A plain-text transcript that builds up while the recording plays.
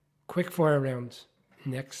quick fire round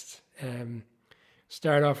next.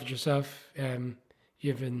 Start off with yourself.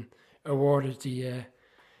 You've been awarded the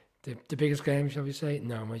biggest game, shall we say?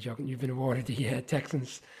 No, am I joking? You've been awarded the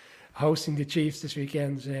Texans hosting the Chiefs this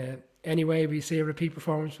weekend. Anyway, we see a repeat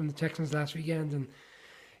performance from the Texans last weekend, and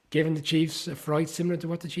giving the Chiefs a fright similar to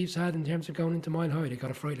what the Chiefs had in terms of going into Mile High. They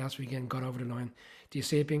got a fright last weekend, got over the line. Do you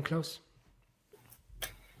see it being close?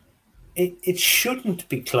 It shouldn't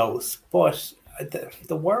be close, but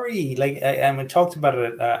the worry, and we talked about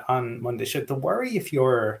it on Monday, the worry if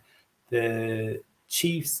you're the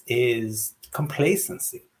Chiefs is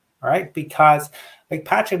complacency, right? Because like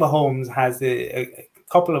Patrick Mahomes has a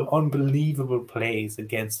couple of unbelievable plays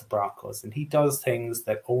against the Broncos, and he does things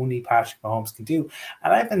that only Patrick Mahomes can do.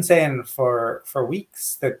 And I've been saying for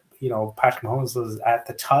weeks that Patrick Mahomes was at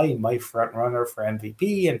the time my front runner for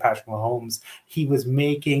MVP, and Patrick Mahomes, he was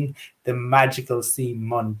making the magical seem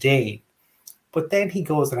mundane. But then he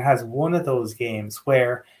goes and has one of those games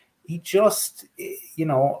where he just,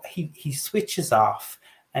 he switches off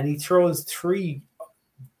and he throws 3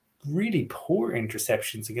 really poor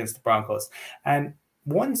interceptions against the Broncos. And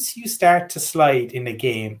once you start to slide in a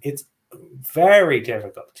game, it's very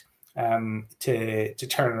difficult to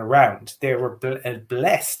turn it around. They were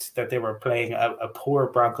blessed that they were playing a poor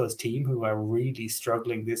Broncos team who are really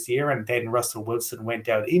struggling this year, and then Russell Wilson went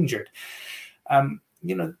out injured.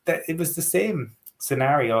 That it was the same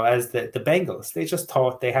scenario as the Bengals. They just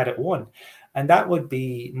thought they had it won. And that would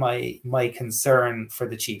be my concern for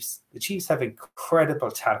the Chiefs. The Chiefs have incredible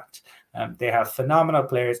talent. They have phenomenal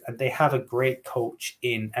players, and they have a great coach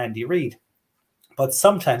in Andy Reid. But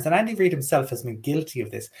sometimes, and Andy Reid himself has been guilty of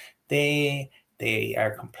this, they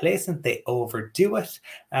are complacent, they overdo it,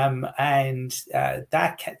 and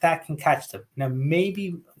that can catch them. Now,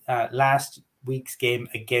 maybe last week's game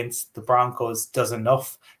against the Broncos does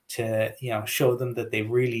enough to show them that they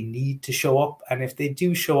really need to show up. And if they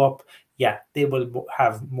do show up, they will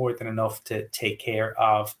have more than enough to take care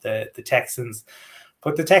of the Texans.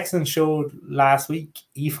 But the Texans showed last week,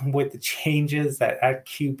 even with the changes at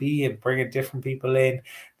QB and bringing different people in,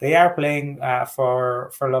 they are playing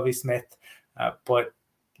for Lovie Smith. But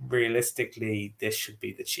realistically, this should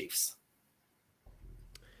be the Chiefs.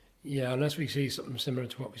 Yeah, unless we see something similar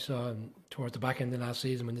to what we saw towards the back end of last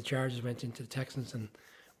season when the Chargers went into the Texans and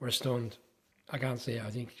were stunned. I can't say it.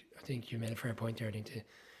 I think you made a fair point there. I think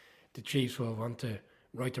the Chiefs will want to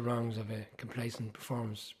right the wrongs of a complacent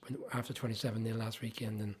performance after 27-0 last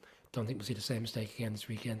weekend, and don't think we'll see the same mistake again this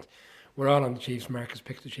weekend. We're all on the Chiefs. Marcus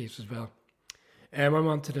picked the Chiefs as well. I'm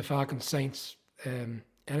on to the Falcons-Saints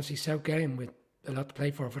NFC South game with a lot to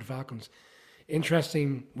play for the Falcons.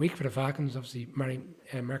 Interesting week for the Falcons. Obviously,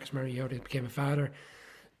 Marcus Mariota became a father.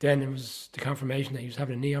 Then it was the confirmation that he was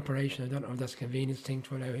having a knee operation. I don't know if that's a convenience thing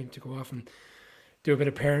to allow him to go off and do a bit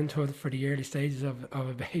of parenthood for the early stages of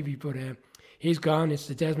a baby. But he's gone. It's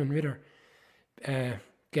the Desmond Ridder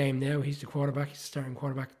game now. He's the quarterback. He's the starting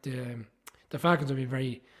quarterback. The Falcons have been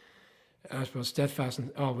very, I suppose, steadfast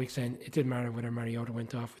all week saying it didn't matter whether Mariota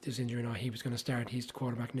went off with his injury or not. He was going to start. He's the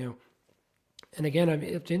quarterback now. And again,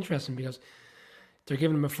 it's interesting because they're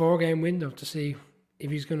giving him a 4-game window to see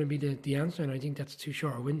if he's going to be the answer. And I think that's too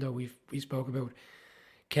short a window. We spoke about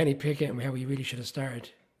Kenny Pickett and how he really should have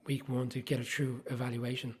started week 1 to get a true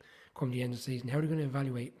evaluation come the end of the season. How are they going to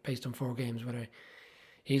evaluate based on 4 games whether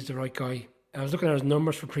he's the right guy? I was looking at his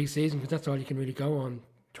numbers for pre-season because that's all you can really go on.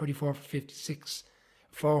 34 for 56,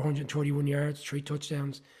 431 yards, 3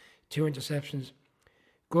 touchdowns, 2 interceptions.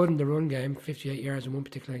 Good in the run game, 58 yards in one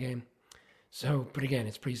particular game. So, but again,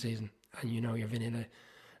 it's pre-season and you're vanilla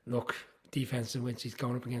look defensive wins he's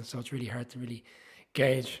going up against, so it's really hard to really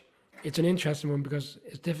gauge. It's an interesting one because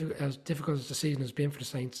it's difficult as the season has been for the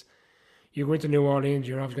Saints. You go into New Orleans,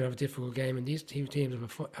 you're obviously going to have a difficult game, and these teams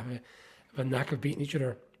have a knack of beating each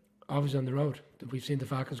other, obviously on the road. We've seen the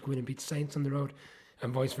Falcons go in and beat the Saints on the road,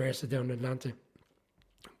 and vice versa down in Atlanta.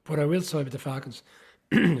 But I will side with the Falcons.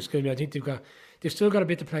 Excuse me. I think they've still got a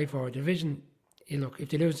bit to play for. The division, look, if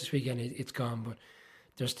they lose this weekend, it's gone. But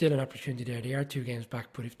there's still an opportunity there. They are 2 games back,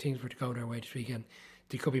 but if teams were to go their way this weekend,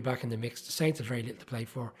 they could be back in the mix. The Saints have very little to play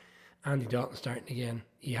for. Andy Dalton starting again.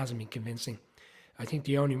 He hasn't been convincing. I think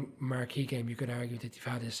the only marquee game you could argue that they've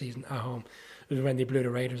had this season at home was when they blew the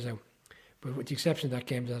Raiders out. But with the exception of that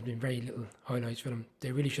game, there has been very little highlights for them.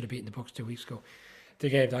 They really should have beaten the Bucs 2 weeks ago. They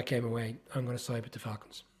gave that game away. I'm going to side with the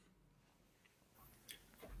Falcons.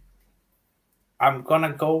 I'm going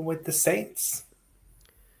to go with the Saints.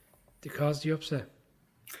 To cause the upset?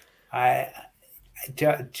 I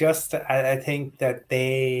think that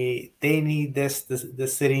they need this. The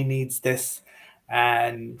city needs this,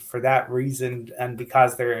 and for that reason, and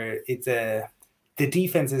because this the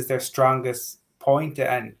defense is their strongest point,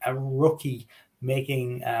 and a rookie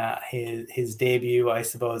making his debut, I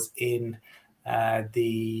suppose, in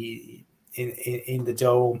the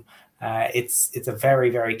dome. It's a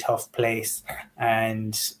very, very tough place,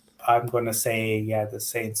 and I'm going to say, the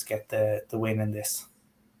Saints get the win in this.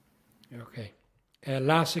 Okay.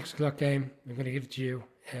 Last 6 o'clock game, I'm going to give it to you.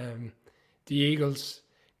 The Eagles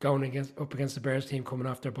going up against the Bears team coming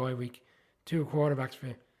off their bye week. 2 quarterbacks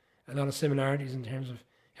with a lot of similarities in terms of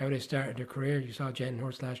how they started their career. You saw Jalen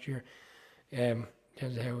Hurts last year. In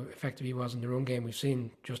terms of how effective he was in the run game, we've seen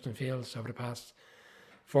Justin Fields over the past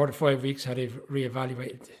 4 to 5 weeks how they've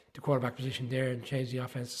reevaluated the quarterback position there and changed the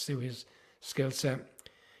offense to suit his skill set.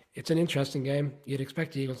 It's an interesting game. You'd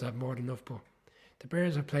expect the Eagles to have more than enough, but the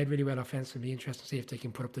Bears have played really well offensively. Interesting to see if they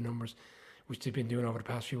can put up the numbers which they've been doing over the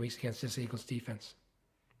past few weeks against this Eagles defense.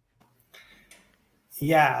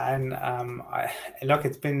 Yeah, and look,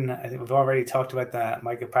 it's been, I think we've already talked about the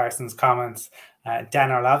Micah Parsons comments.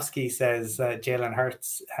 Dan Orlovsky says Jalen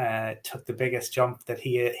Hurts took the biggest jump that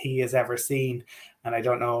he has ever seen. And I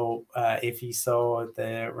don't know if you saw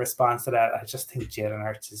the response to that. I just think Jalen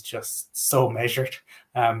Hurts is just so measured.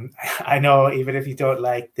 I know even if you don't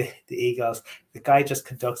like the Eagles, the guy just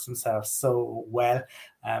conducts himself so well,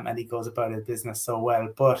 and he goes about his business so well.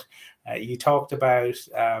 But you talked about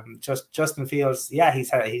just Justin Fields. Yeah,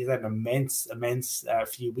 he's had an immense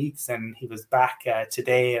few weeks, and he was back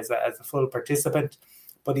today as a full participant.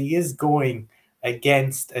 But he is going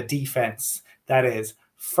against a defense that is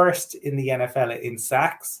first in the NFL in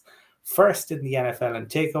sacks, first in the NFL in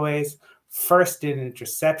takeaways, first in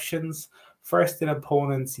interceptions, first in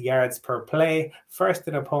opponents' yards per play, first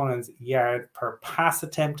in opponents' yard per pass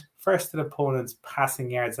attempt, first in opponents'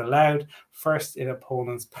 passing yards allowed, first in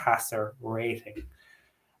opponents' passer rating.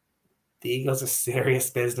 The Eagles are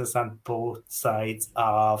serious business on both sides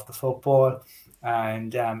of the football.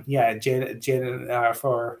 And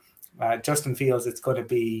for Justin Fields, it's going to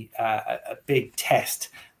be a big test.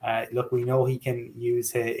 Look, we know he can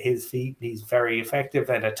use his feet. He's very effective,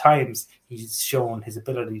 and at times he's shown his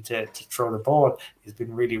ability to throw the ball. He's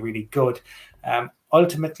been really, really good.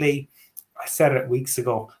 Ultimately, I said it weeks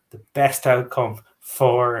ago, the best outcome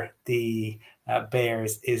for the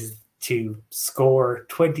Bears is to score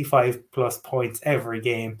 25 plus points every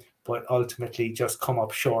game, but ultimately just come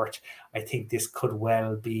up short. I think this could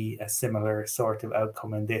well be a similar sort of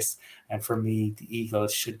outcome in this. And for me, the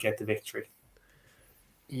Eagles should get the victory.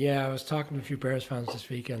 Yeah, I was talking to a few Bears fans this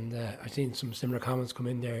week, and I've seen some similar comments come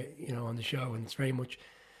in there, on the show. And it's very much,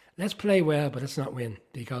 let's play well, but let's not win,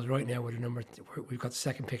 because right now we've got the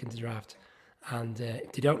second pick in the draft. And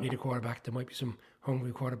if they don't need a quarterback, there might be some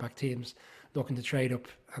hungry quarterback teams looking to trade up,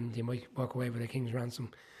 and they might walk away with a king's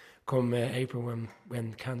ransom come April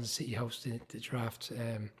when Kansas City hosts the draft.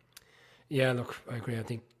 Look, I agree. I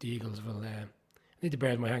think the Eagles will. I think the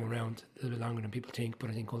Bears might hang around a little bit longer than people think, but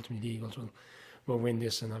I think ultimately the Eagles will win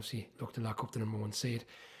this and obviously look to lock up the number 1 seed.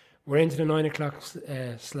 We're into the 9 o'clock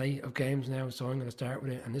slate of games now, so I'm going to start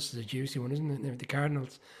with it. And this is a juicy one, isn't it? The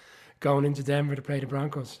Cardinals going into Denver to play the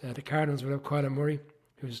Broncos. The Cardinals without Kyler Murray,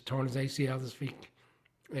 who's torn his ACL this week.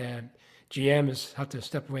 GM has had to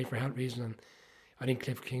step away for health reasons, and I think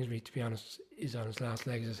Cliff Kingsbury, to be honest, is on his last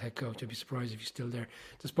legs as head coach. I'd be surprised if he's still there,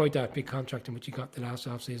 despite that big contract in which he got the last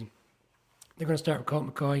offseason. They're going to start with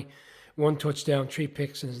Colt McCoy, 1 touchdown, 3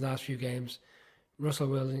 picks in his last few games. Russell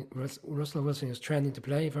Wilson is trending to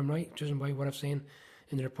play, if I'm right, judging by what I've seen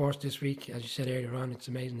in the reports this week. As you said earlier on, it's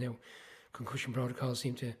amazing how concussion protocols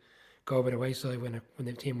seem to go by the wayside when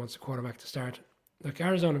the team wants a quarterback to start. Look,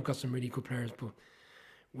 Arizona have got some really good players, but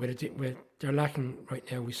they're lacking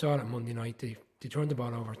right now. We saw it on Monday night. They turned the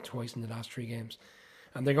ball over twice in the last 3 games.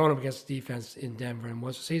 And they're going up against the defense in Denver. And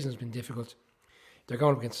once the season has been difficult, they're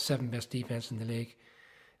going up against the 7th best defense in the league.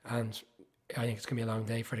 And I think it's going to be a long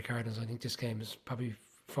day for the Cardinals. I think this game is probably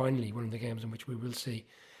finally one of the games in which we will see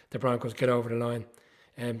the Broncos get over the line,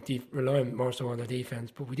 relying more so on their defense.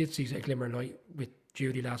 But we did see a glimmer of light with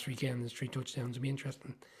Judy last weekend. There's 3 touchdowns. It'll be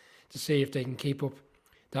interesting to see if they can keep up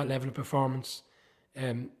that level of performance.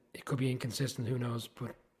 It could be inconsistent, who knows,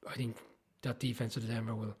 but I think that defense of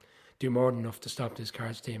Denver will do more than enough to stop this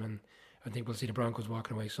Cards team, and I think we'll see the Broncos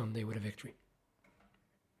walking away Sunday with a victory.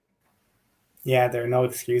 Yeah, there are no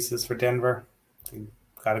excuses for Denver. They've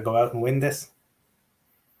got to go out and win this.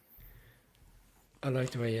 I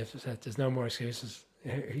like the way you said there's no more excuses.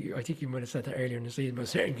 I think you might have said that earlier in the season about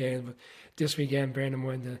certain games, but this weekend, bearing in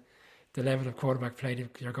mind the level of quarterback play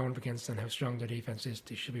they're going up against and how strong their defense is,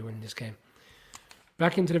 they should be winning this game.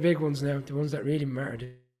 Back into the big ones now, the ones that really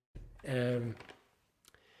mattered. The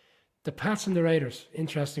Pats and the Raiders,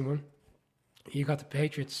 interesting one. You got the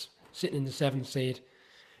Patriots sitting in the 7th seed,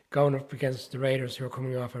 going up against the Raiders, who are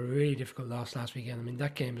coming off a really difficult loss last weekend. I mean,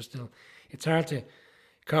 that game is still, it's hard to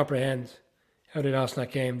comprehend how they lost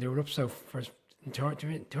that game. They were up so for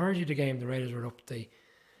entirety of the game, the Raiders were up. They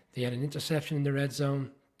had an interception in the red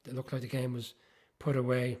zone. It looked like the game was put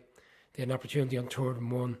away. They had an opportunity on 3rd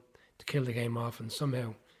and 1 to kill the game off, and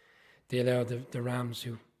somehow they allowed the Rams,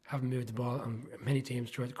 who haven't moved the ball on many teams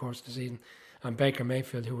throughout the course of the season, and Baker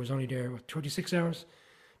Mayfield, who was only there 36 hours,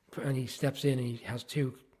 and he steps in and he has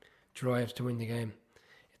 2 drives to win the game.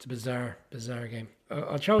 It's a bizarre game.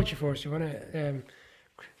 I'll throw it you first. You want to?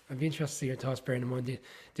 I'd be interested to see your thoughts, bearing in mind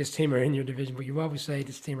this team are in your division, but you always say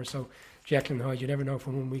this team are so Jekyll and Hyde. You never know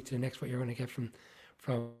from one week to the next what you're going to get from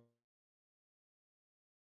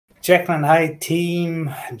Jekyll and Hyde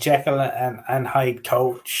team, Jekyll and Hyde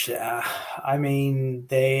coach. I mean,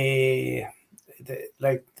 they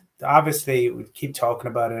like, obviously we keep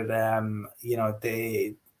talking about it. You know,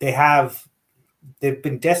 they've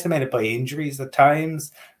been decimated by injuries at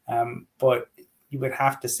times, but you would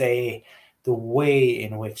have to say the way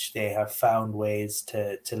in which they have found ways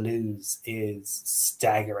to lose is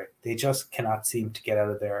staggering. They just cannot seem to get out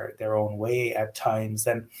of their own way at times.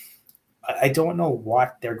 And I don't know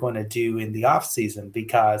what they're going to do in the off season,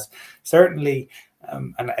 because certainly,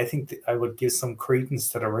 and I think that I would give some credence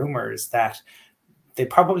to the rumors that they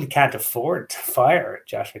probably can't afford to fire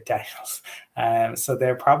Josh McDaniels. So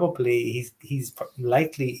they're probably, he's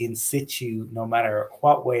likely in situ no matter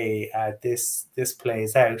what way this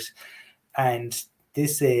plays out. And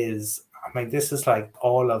this is like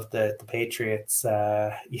all of the Patriots,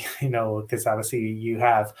 you know, because obviously you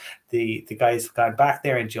have the guys who've gone back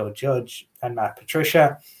there, and Joe Judge and Matt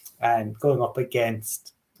Patricia, and going up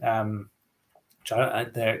against their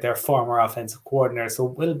former offensive coordinator. So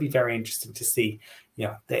it will be very interesting to see. You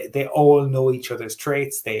know, they all know each other's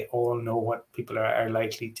traits. They all know what people are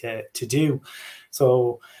likely to do.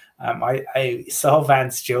 So I saw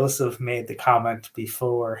Vance Joseph made the comment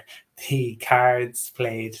before the Cards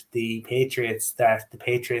played the Patriots that the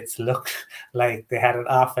Patriots looked like they had an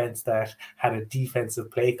offense that had a defensive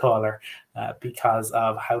play caller, because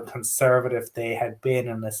of how conservative they had been,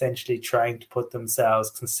 and essentially trying to put themselves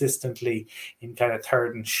consistently in kind of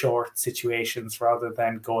 3rd and short situations rather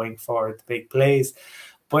than going for the big plays.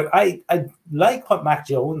 But I like what Mac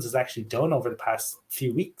Jones has actually done over the past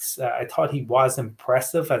few weeks. I thought he was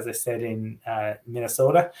impressive, as I said, in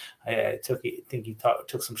Minnesota. I think he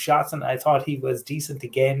took some shots, and I thought he was decent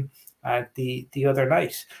again the other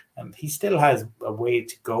night. He still has a way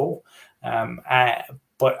to go,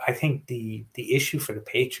 but I think the issue for the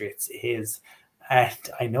Patriots is, and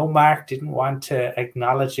I know Mark didn't want to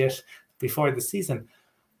acknowledge it before the season,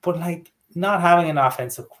 but like, not having an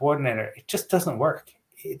offensive coordinator, it just doesn't work.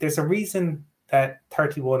 There's a reason that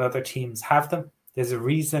 31 other teams have them. There's a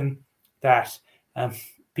reason that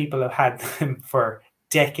people have had them for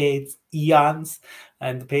decades, eons,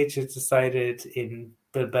 and the Patriots decided, in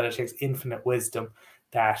Bill Belichick's infinite wisdom,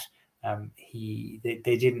 that they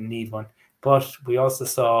didn't need one. But we also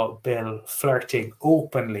saw Bill flirting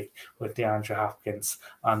openly with DeAndre Hopkins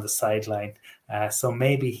on the sideline. So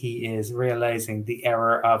maybe he is realizing the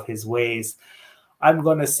error of his ways. I'm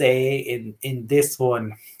going to say in this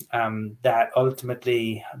one that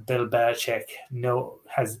ultimately Bill Belichick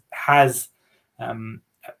has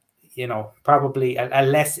you know, probably a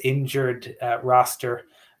less injured roster,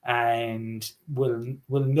 and will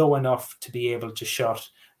know enough to be able to shut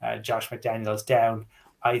Josh McDaniels down.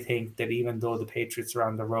 I think that even though the Patriots are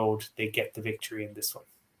on the road, they get the victory in this one.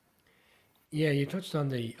 Yeah, you touched on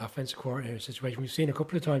the offensive coordinator situation. We've seen a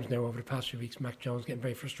couple of times now over the past few weeks Mac Jones getting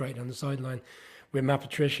very frustrated on the sideline with Matt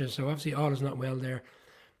Patricia. So obviously all is not well there.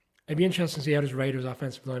 It'd be interesting to see how this Raiders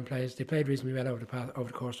offensive line plays. They played reasonably well over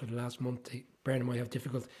the course of the last month. Brandon might have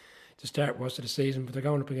difficult to start most of the season, but they're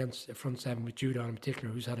going up against a front seven with Judon in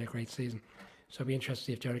particular, who's had a great season. So it'd be interesting to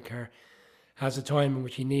see if Derek Carr has the time in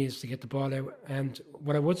which he needs to get the ball out. And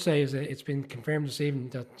what I would say is that it's been confirmed this evening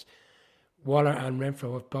that Waller and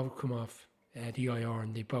Renfro have both come off the IR,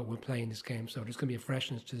 and they both will play in this game. So there's going to be a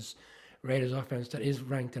freshness to this Raiders offense that is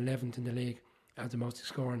ranked 11th in the league as the most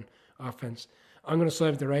scoring offense. I'm going to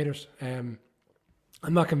side with the Raiders. I'm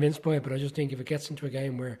not convinced by it, but I just think if it gets into a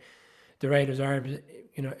game where the Raiders are,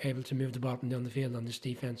 able to move the ball up and down the field on this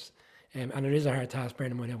defense, and it is a hard task,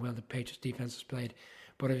 bearing in mind how well the Patriots defense has played.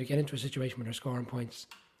 But if you get into a situation where they're scoring points,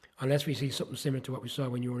 unless we see something similar to what we saw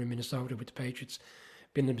when you were in Minnesota with the Patriots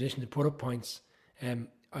being in a position to put up points,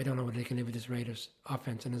 I don't know whether they can live with this Raiders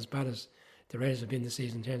offense. And as bad as the Raiders have been this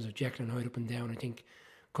season in terms of Jekyll and Hyde up and down, I think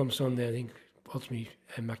come Sunday, I think ultimately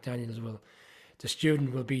McDaniels the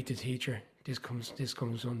student will beat the teacher this comes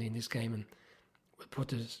Sunday in this game, and put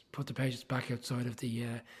the Patriots back outside of the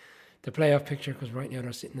playoff picture, because right now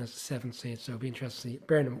they're sitting as the 7th seed. So it'll be interesting to see,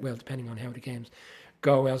 Burnham, well, depending on how the games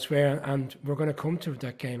go elsewhere. And we're going to come to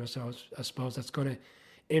that game, so I suppose that's going to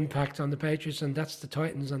impact on the Patriots, and that's the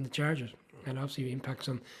Titans and the Chargers, and obviously impacts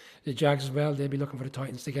on the Jags as well. They'll be looking for the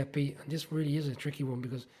Titans to get beat, and this really is a tricky one,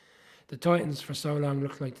 because the Titans for so long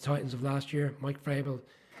looked like the Titans of last year. Mike Vrabel,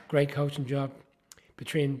 great coaching job.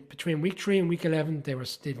 Between week 3 and week 11,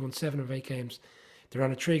 they'd won 7 of 8 games. They're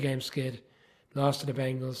on a 3-game skid. Lost to the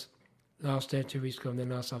Bengals, lost there 2 weeks ago, and then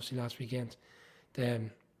lost obviously last weekend.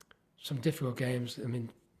 Some difficult games. I mean,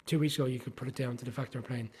 2 weeks ago you could put it down to the fact they're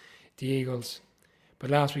playing the Eagles, but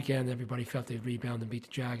last weekend everybody felt they'd rebound and beat the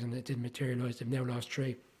Jags, and it didn't materialise. They've now lost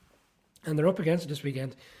 3, and they're up against it this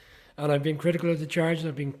weekend. And I've been critical of the Chargers.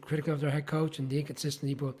 I've been critical of their head coach and the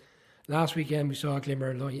inconsistency, but last weekend we saw a glimmer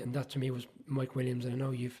of light, and that to me was Mike Williams. And I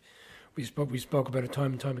know we spoke about it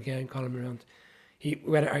time and time again, Colin, around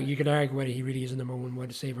whether you can argue whether he really is a number 1 wide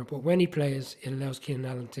receiver, but when he plays, it allows Keenan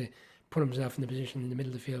Allen to put himself in the position in the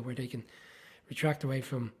middle of the field where they can retract away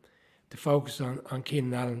from the focus on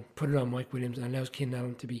Keenan Allen, put it on Mike Williams, and allows Keenan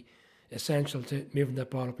Allen to be essential to moving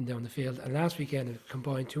that ball up and down the field. And last weekend it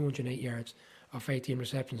combined 208 yards of 18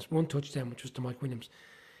 receptions, 1 touchdown, which was to Mike Williams.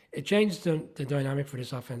 It changed the dynamic for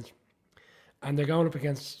this offense, and they're going up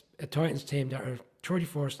against a Titans team that are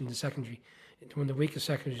 31st in the secondary, one of the weakest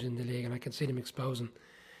secondaries in the league, and I can see them exposing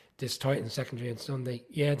this Titans secondary on Sunday.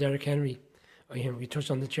 Yeah, Derrick Henry, we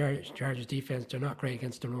touched on the Chargers defense. They're not great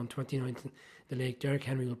against the run, 29th in the league. Derrick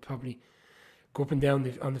Henry will probably go up and down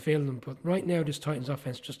on the field, but right now this Titans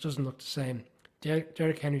offense just doesn't look the same.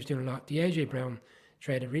 Derrick Henry's doing a lot. The AJ Brown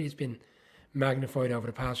trade really has been magnified over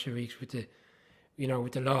the past few weeks with the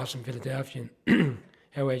loss in Philadelphia, and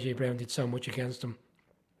how AJ Brown did so much against them,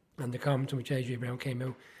 and the comments in which AJ Brown came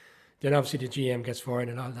out. Then obviously the GM gets fired,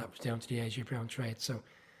 and all of that was down to the AJ Brown trade. So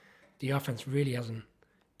the offense really hasn't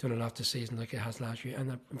done a lot this season like it has last year.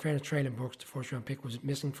 And in fairness, Traylon Burks, the 1st-round pick, was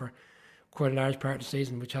missing for quite a large part of the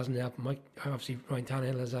season, which hasn't helped. Obviously Ryan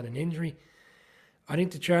Tannehill has had an injury. I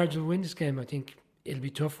think the Chargers will win this game. I think it'll be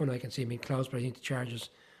a tough one. I can see it being close, but I think the Chargers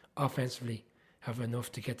offensively have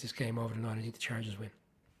enough to get this game over the line. I think the Chargers win.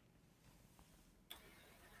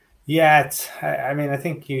 Yeah, I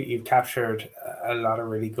think you've captured a lot of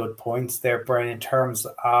really good points there, Brian, in terms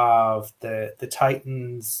of the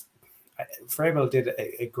Titans. Vrabel did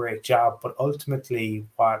a great job, but ultimately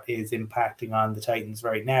what is impacting on the Titans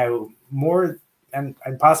right now, more and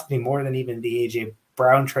possibly more than even the AJ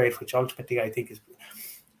Brown trade, which ultimately I think is,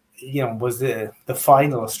 was the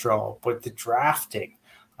final straw, but the drafting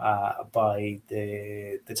by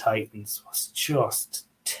the Titans was just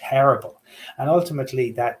terrible, and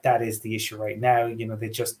ultimately that is the issue right now. They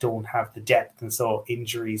just don't have the depth, and so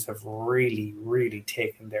injuries have really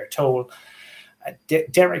taken their toll.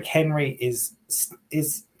 Derrick Henry is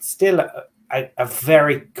still a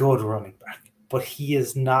very good running back, but he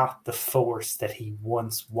is not the force that he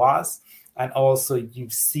once was. And also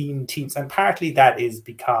you've seen teams, and partly that is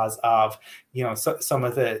because of some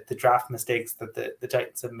of the draft mistakes that the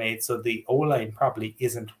Titans have made. So the O-line probably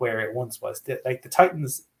isn't where it once was. The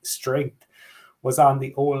Titans' strength was on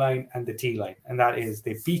the O-line and the D-line, and that is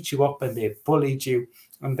they beat you up and they bullied you,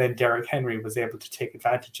 and then Derrick Henry was able to take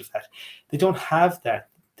advantage of that. They don't have that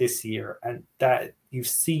this year, and that you've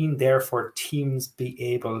seen therefore teams be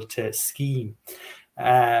able to scheme,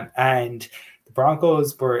 and the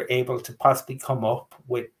Broncos were able to possibly come up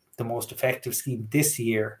with the most effective scheme this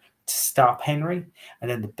year to stop Henry, and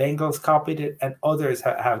then the Bengals copied it, and others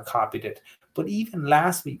have copied it. But even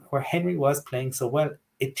last week, where Henry was playing so well,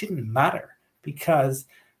 it didn't matter, because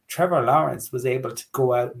Trevor Lawrence was able to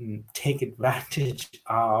go out and take advantage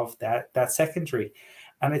of that secondary.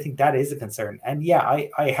 And I think that is a concern. And yeah,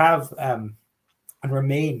 I have and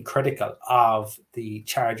remain critical of the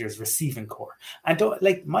Chargers receiving core. And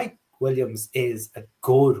Mike Williams is a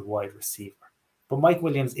good wide receiver, but Mike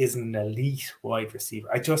Williams isn't an elite wide receiver.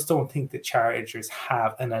 I just don't think the Chargers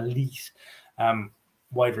have an elite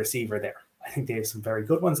wide receiver there. I think they have some very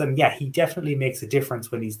good ones. And yeah, he definitely makes a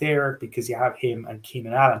difference when he's there, because you have him and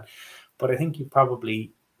Keenan Allen. But I think you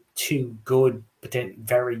probably 2 good, but then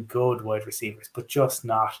very good wide receivers, but just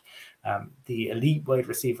not the elite wide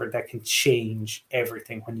receiver that can change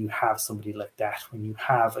everything when you have somebody like that, when you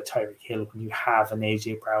have a Tyreek Hill, when you have an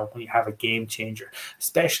AJ Brown, when you have a game changer,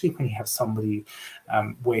 especially when you have somebody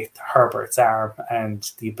with Herbert's arm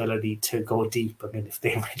and the ability to go deep. I mean, if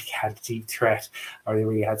they really had a deep threat, or they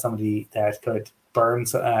really had somebody that could burn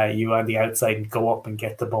you on the outside and go up and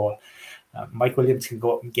get the ball. Mike Williams can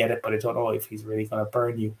go up and get it, but I don't know if he's really going to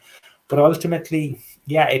burn you. But ultimately,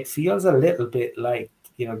 yeah, it feels a little bit like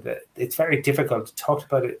it's very difficult. Talked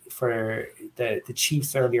about it for the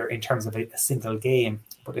Chiefs earlier in terms of a single game,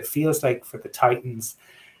 but it feels like for the Titans,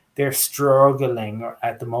 they're struggling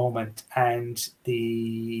at the moment, and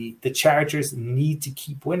the Chargers need to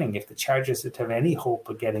keep winning. If the Chargers would have any hope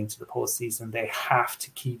of getting to the postseason, they have to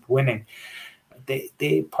keep winning.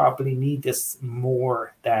 They probably need this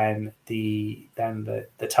more than the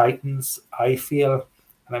Titans, I feel.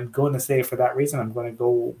 And I'm going to say, for that reason, I'm going to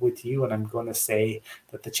go with you, and I'm going to say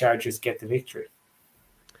that the Chargers get the victory.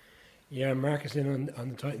 Yeah, Marcus in on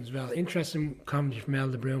the Titans as well. Interesting comment from Al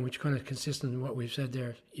DeBruyne, which kind of consistent with what we've said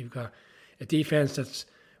there. You've got a defense that's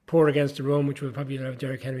poor against the run, which will probably allow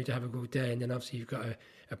Derrick Henry to have a good day, and then obviously you've got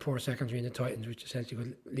a poor secondary in the Titans, which essentially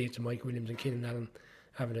could lead to Mike Williams and Keenan Allen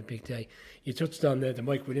having a big day. You touched on the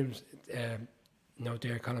Mike Williams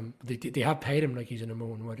there, Colin. They have paid him like he's a number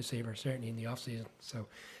one wide receiver, certainly in the off season. So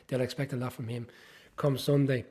they'll expect a lot from him come Sunday.